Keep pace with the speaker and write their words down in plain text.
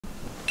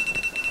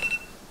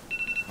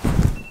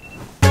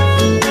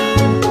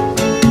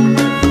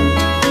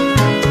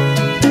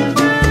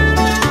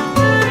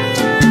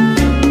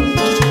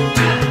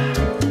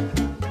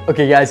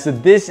Okay guys, so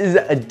this is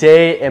a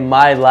day in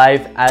my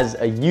life as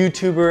a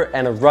YouTuber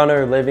and a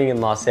runner living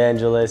in Los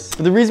Angeles.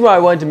 But the reason why I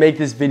wanted to make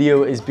this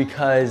video is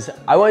because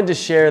I wanted to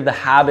share the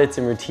habits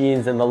and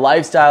routines and the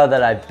lifestyle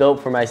that I've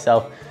built for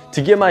myself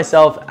to get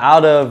myself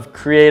out of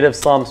creative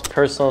slumps,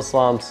 personal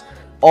slumps,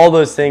 all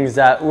those things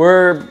that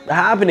were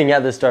happening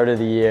at the start of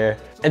the year.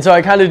 And so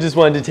I kind of just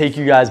wanted to take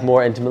you guys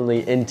more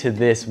intimately into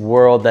this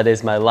world that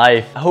is my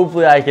life.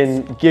 Hopefully I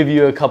can give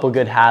you a couple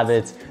good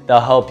habits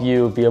that'll help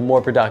you be a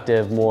more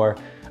productive, more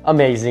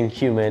amazing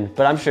human.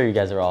 But I'm sure you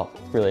guys are all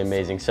really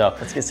amazing. So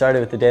let's get started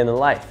with the day in the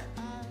life.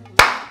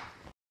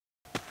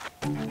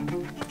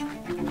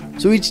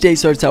 So each day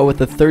starts out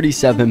with a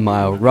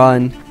 37-mile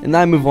run, and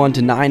then I move on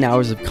to 9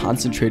 hours of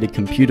concentrated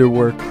computer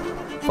work,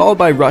 followed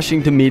by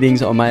rushing to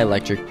meetings on my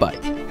electric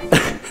bike.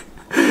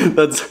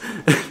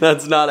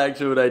 That's not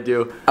actually what I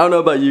do. I don't know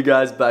about you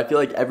guys, but I feel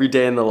like every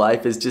day in the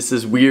life is just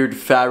this weird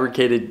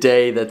fabricated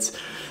day that's...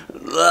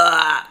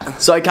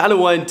 So I kind of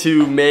wanted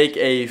to make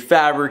a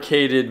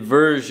fabricated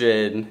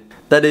version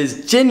that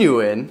is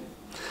genuine,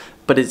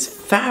 but it's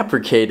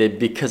fabricated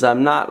because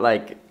I'm not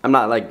like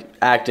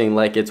acting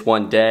like it's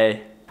one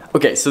day.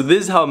 Okay, so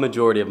this is how a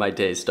majority of my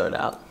days start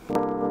out.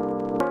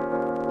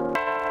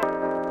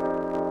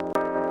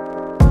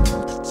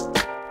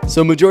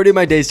 So majority of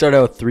my days start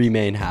out with three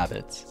main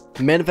habits: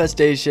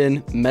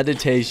 manifestation,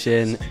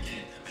 meditation,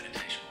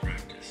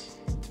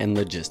 and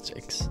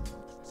logistics.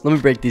 Let me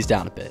break these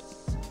down a bit.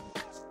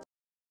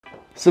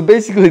 So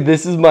basically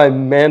this is my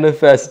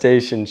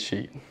manifestation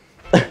sheet.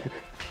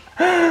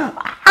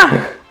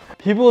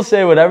 People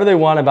say whatever they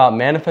want about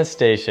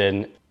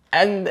manifestation,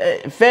 and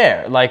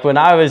fair. Like when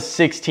I was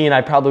 16, I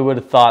probably would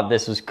have thought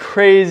this was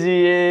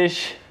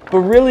crazy-ish, but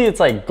really it's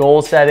like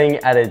goal setting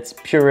at its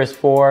purest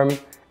form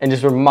and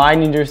just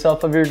reminding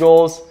yourself of your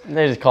goals.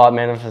 They just call it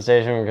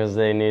manifestation because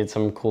they need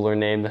some cooler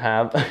name to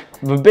have.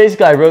 But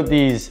basically I wrote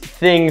these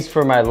things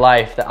for my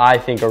life that I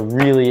think are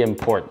really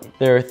important.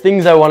 There are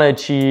things I want to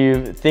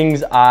achieve,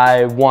 things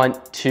I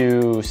want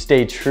to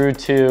stay true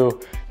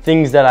to,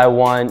 things I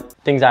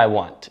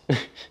want.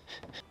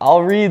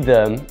 I'll read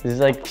them. This is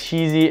like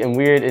cheesy and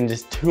weird and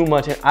just too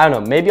much. I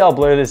don't know, maybe I'll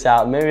blur this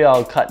out, maybe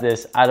I'll cut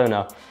this, I don't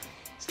know.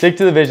 Stick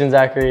to the vision,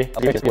 Zachary.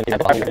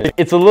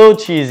 It's a little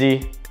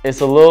cheesy.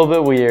 It's a little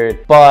bit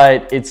weird,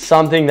 but it's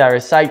something that I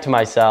recite to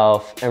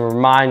myself and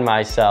remind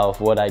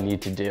myself what I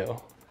need to do.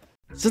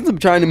 Since I'm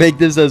trying to make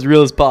this as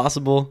real as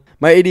possible,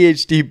 my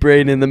ADHD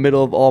brain in the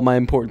middle of all my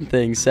important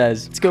things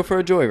says, let's go for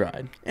a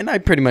joyride. And I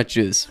pretty much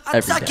do this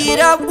every day. Tuck it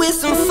up with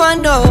some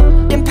fun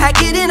though, then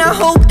pack it in, I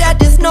hope that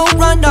there's no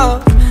run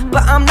off.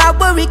 But I'm not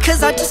worried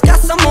cause I just got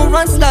some more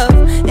runs left,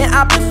 and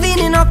I've been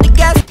feeding off the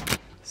gas.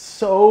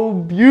 So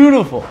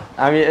beautiful.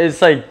 I mean,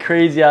 it's like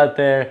crazy out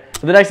there.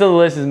 But the next on the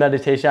list is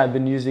meditation. I've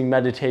been using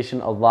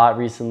meditation a lot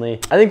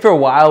recently. I think for a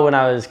while when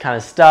I was kind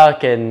of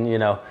stuck and, you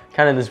know,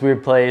 kind of this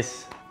weird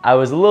place, I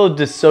was a little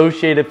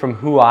dissociated from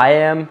who I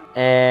am.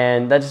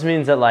 And that just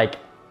means that like,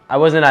 I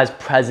wasn't as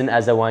present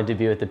as I wanted to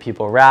be with the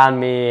people around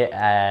me.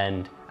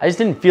 And I just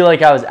didn't feel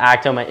like I was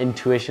acting on my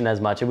intuition as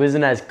much. It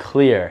wasn't as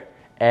clear.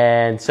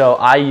 And so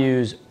I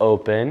use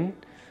Open.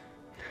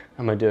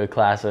 I'm gonna do a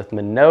class with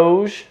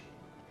Manoj.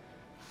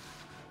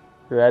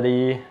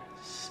 Ready,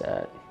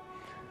 set.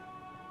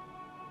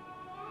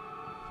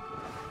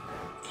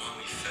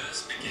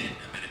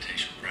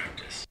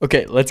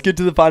 Okay, let's get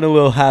to the final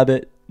little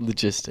habit,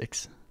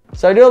 logistics.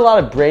 So I do a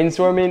lot of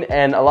brainstorming,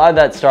 and a lot of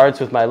that starts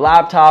with my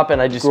laptop,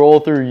 and I just scroll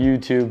through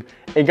YouTube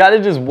and gotta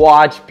just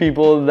watch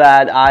people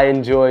that I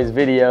enjoy's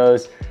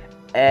videos,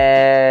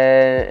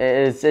 and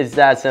it's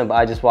that simple.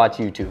 I just watch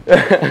YouTube.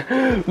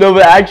 No,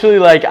 but actually,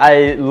 like,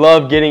 I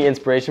love getting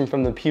inspiration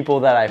from the people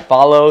that I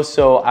follow.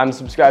 So I'm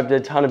subscribed to a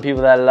ton of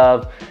people that I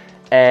love,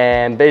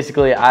 and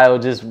basically I'll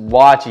just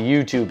watch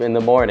YouTube in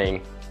the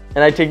morning,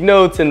 and I take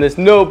notes in this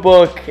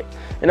notebook,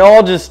 and it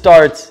all just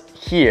starts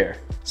here.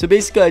 So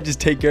basically I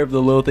just take care of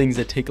the little things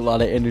that take a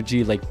lot of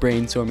energy, like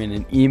brainstorming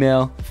and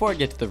email, before I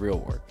get to the real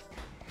work.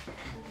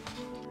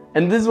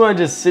 And this is when I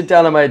just sit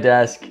down at my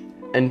desk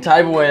and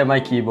type away at my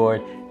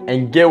keyboard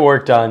and get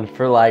work done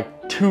for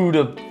like 2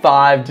 to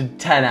 5 to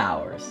 10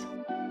 hours.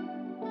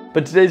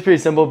 But today's pretty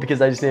simple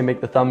because I just need to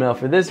make the thumbnail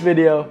for this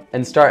video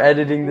and start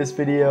editing this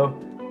video.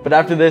 But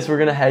after this, we're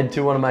gonna head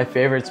to one of my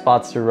favorite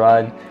spots to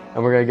run,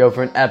 and we're gonna go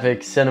for an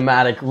epic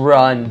cinematic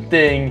run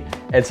thing.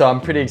 And so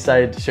I'm pretty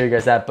excited to show you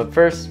guys that. But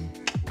first,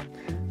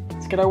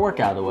 let's get our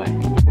workout out of the way.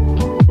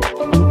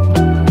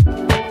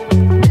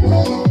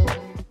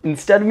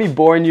 Instead of me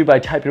boring you by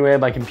typing away on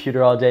my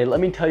computer all day, let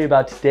me tell you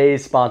about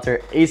today's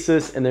sponsor,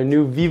 ASUS, and their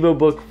new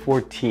Vivobook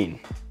 14.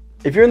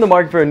 If you're in the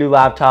market for a new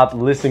laptop,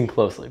 listen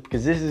closely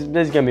because this is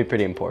gonna be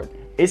pretty important.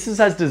 ASUS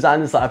has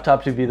designed this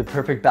laptop to be the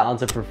perfect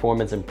balance of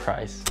performance and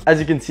price. As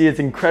you can see, it's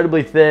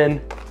incredibly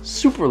thin,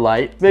 super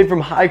light. It's made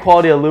from high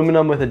quality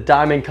aluminum with a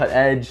diamond cut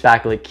edge,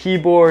 backlit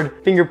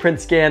keyboard,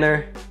 fingerprint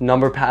scanner,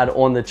 number pad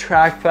on the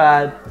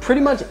trackpad,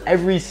 pretty much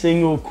every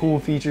single cool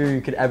feature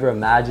you could ever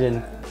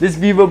imagine. This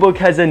Vivobook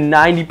has a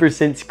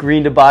 90%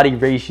 screen to body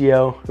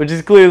ratio, which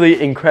is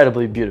clearly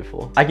incredibly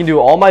beautiful. I can do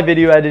all my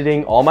video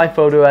editing, all my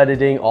photo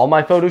editing, all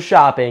my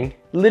photoshopping,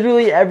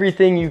 literally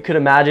everything you could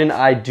imagine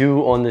I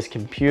do on this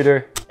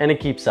computer, and it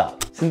keeps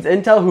up. Since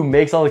Intel, who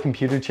makes all the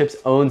computer chips,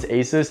 owns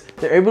ASUS,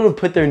 they're able to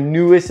put their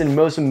newest and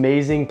most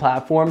amazing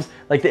platforms,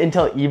 like the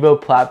Intel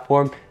Evo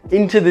platform,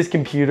 into this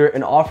computer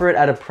and offer it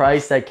at a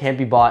price that can't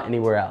be bought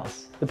anywhere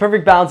else. The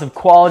perfect balance of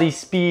quality,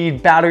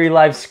 speed, battery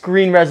life,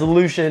 screen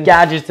resolution,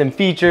 gadgets, and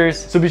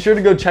features. So be sure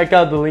to go check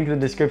out the link in the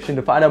description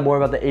to find out more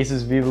about the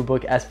ASUS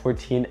Vivobook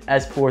S14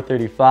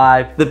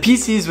 S435. The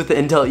PCs with the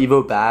Intel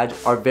Evo badge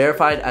are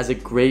verified as a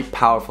great,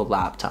 powerful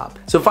laptop.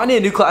 So finding a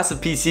new class of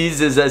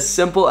PCs is as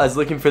simple as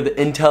looking for the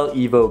Intel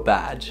Evo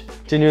badge.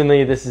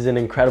 Genuinely, this is an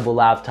incredible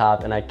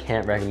laptop and I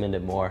can't recommend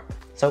it more.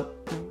 So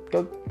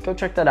go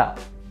check that out.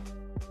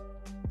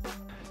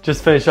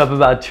 Just finished up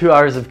about 2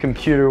 hours of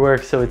computer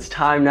work, so it's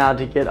time now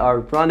to get our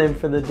run in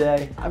for the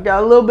day. I've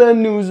got a little bit of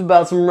news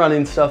about some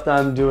running stuff that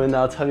I'm doing that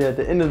I'll tell you at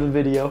the end of the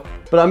video.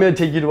 But I'm gonna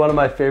take you to one of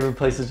my favorite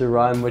places to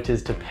run, which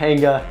is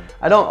Topanga.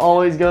 I don't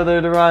always go there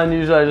to run,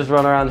 usually I just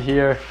run around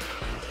here.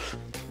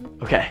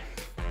 Okay,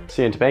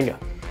 see you in Topanga.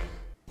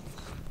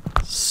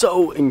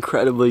 So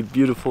incredibly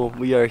beautiful.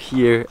 We are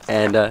here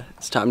and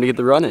it's time to get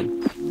the run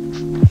in.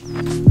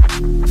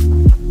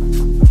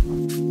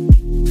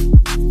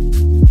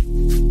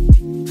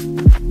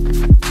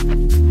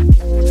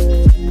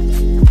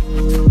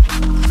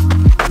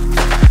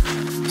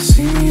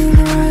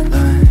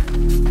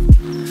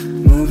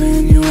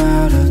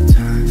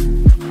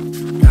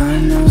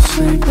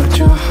 But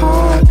your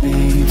heart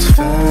beats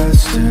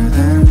faster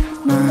than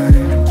mine.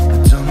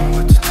 I don't know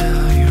what to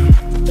tell you.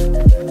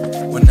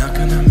 We're not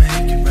gonna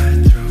make it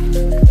right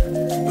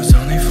through. Was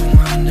only for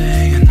one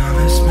day, an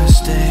honest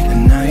mistake,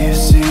 and now you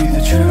see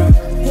the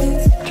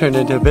truth. Turned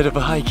into a bit of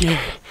a hike here.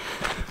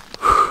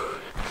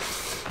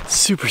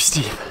 Super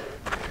steep.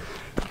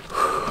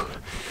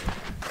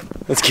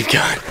 Let's keep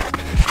going.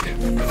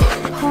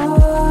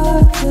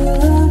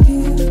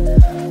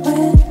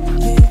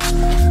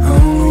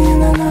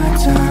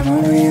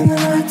 Only in the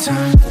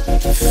nighttime,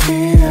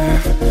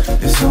 fear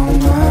is on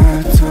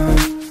my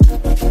tongue.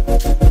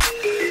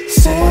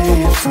 Say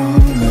it from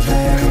the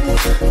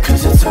veil,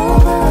 'cause it's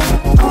over,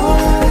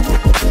 alright.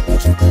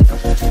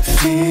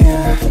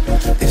 Fear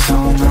is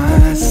on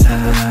my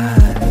side.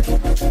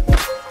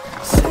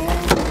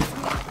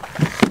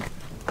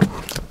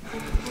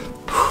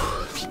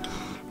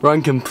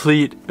 Run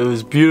complete. It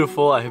was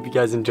beautiful. I hope you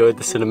guys enjoyed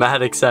the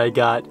cinematics I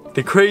got.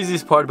 The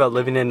craziest part about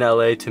living in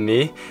LA to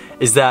me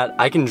is that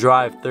I can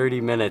drive 30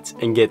 minutes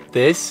and get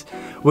this,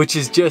 which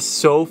is just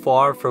so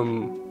far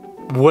from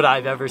what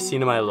I've ever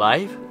seen in my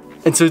life.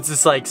 And so it's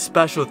this like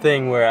special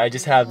thing where I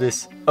just have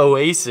this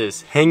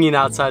oasis hanging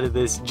outside of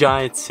this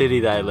giant city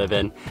that I live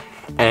in.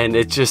 And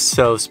it's just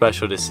so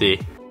special to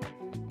see.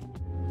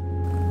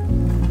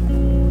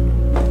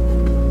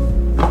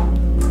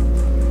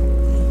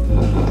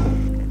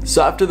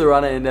 So after the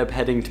run, I ended up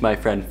heading to my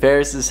friend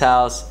Ferris's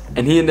house,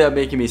 and he ended up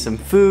making me some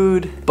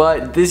food.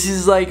 But this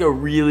is like a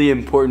really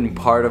important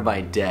part of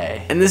my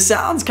day. And this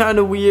sounds kind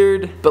of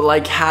weird, but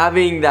like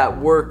having that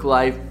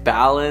work-life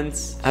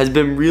balance has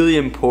been really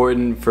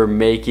important for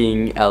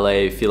making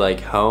LA feel like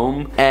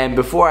home. And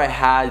before I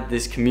had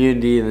this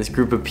community and this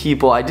group of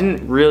people, I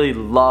didn't really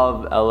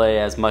love LA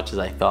as much as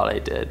I thought I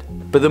did.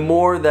 But the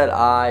more that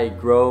I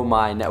grow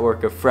my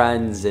network of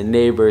friends and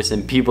neighbors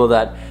and people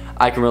that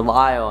I can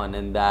rely on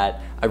and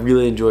that I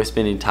really enjoy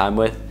spending time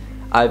with,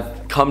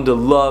 I've come to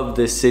love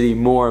this city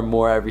more and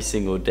more every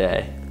single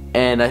day.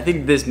 And I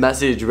think this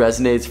message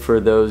resonates for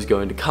those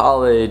going to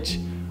college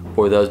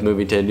or those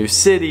moving to a new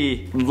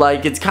city.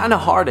 Like, it's kind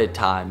of hard at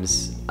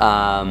times,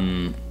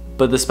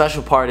 but the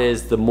special part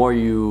is the more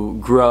you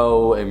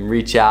grow and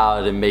reach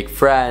out and make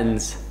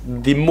friends,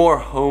 the more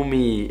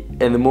homey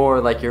and the more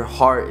like your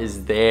heart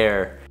is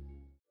there.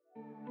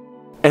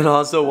 And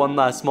also, one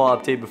last small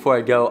update before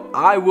I go.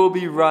 I will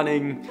be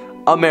running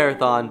a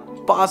marathon,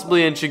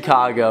 possibly in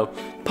Chicago,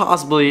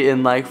 possibly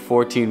in like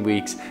 14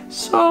 weeks.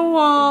 So,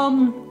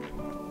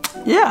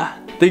 yeah.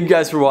 Thank you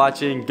guys for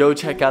watching. Go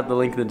check out the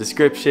link in the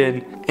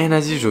description. And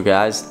as usual,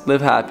 guys,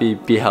 live happy,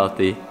 be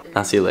healthy.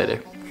 I'll see you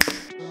later.